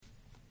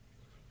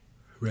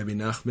Rebbe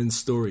Nachman's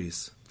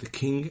stories, the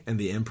king and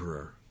the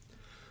emperor.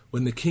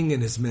 When the king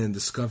and his men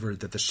discovered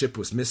that the ship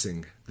was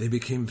missing, they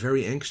became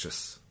very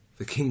anxious.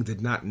 The king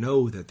did not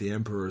know that the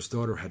emperor's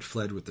daughter had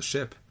fled with the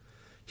ship.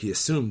 He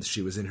assumed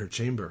she was in her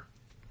chamber.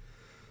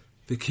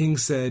 The king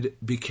said,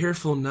 "Be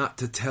careful not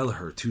to tell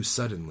her too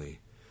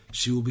suddenly.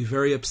 She will be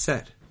very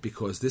upset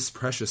because this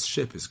precious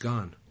ship is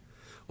gone.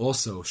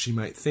 Also, she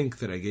might think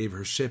that I gave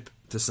her ship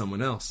to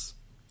someone else.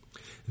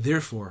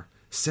 Therefore,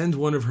 send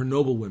one of her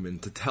noblewomen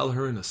to tell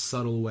her in a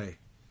subtle way."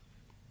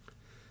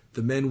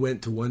 The men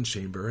went to one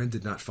chamber and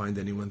did not find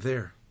anyone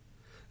there.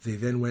 They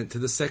then went to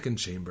the second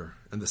chamber,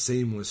 and the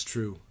same was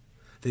true.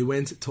 They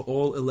went to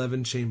all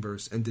 11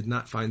 chambers and did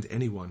not find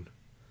anyone.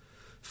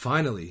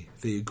 Finally,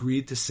 they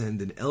agreed to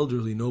send an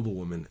elderly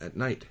noblewoman at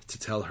night to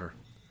tell her.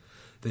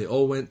 They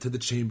all went to the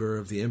chamber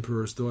of the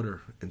emperor's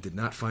daughter and did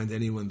not find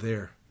anyone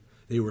there.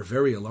 They were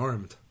very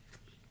alarmed.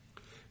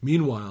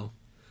 Meanwhile,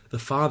 the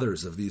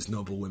fathers of these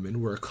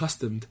noblewomen were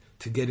accustomed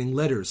to getting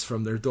letters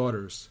from their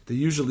daughters. They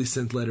usually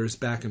sent letters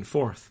back and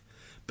forth,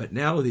 but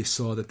now they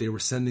saw that they were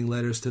sending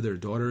letters to their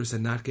daughters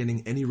and not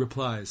getting any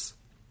replies.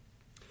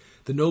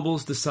 The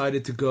nobles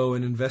decided to go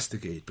and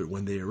investigate, but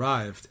when they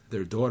arrived,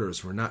 their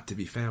daughters were not to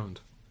be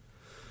found.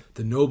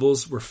 The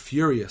nobles were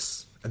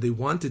furious, and they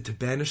wanted to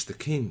banish the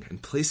king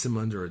and place him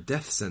under a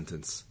death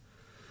sentence.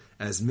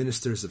 As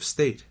ministers of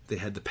state, they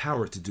had the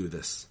power to do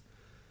this.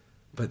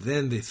 But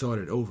then they thought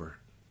it over.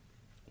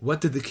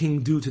 What did the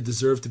king do to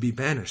deserve to be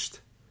banished?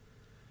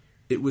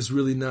 It was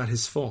really not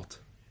his fault.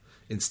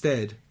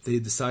 Instead, they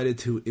decided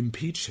to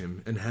impeach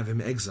him and have him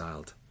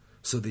exiled.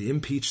 So they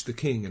impeached the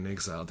king and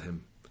exiled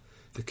him.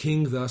 The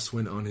king thus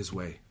went on his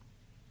way.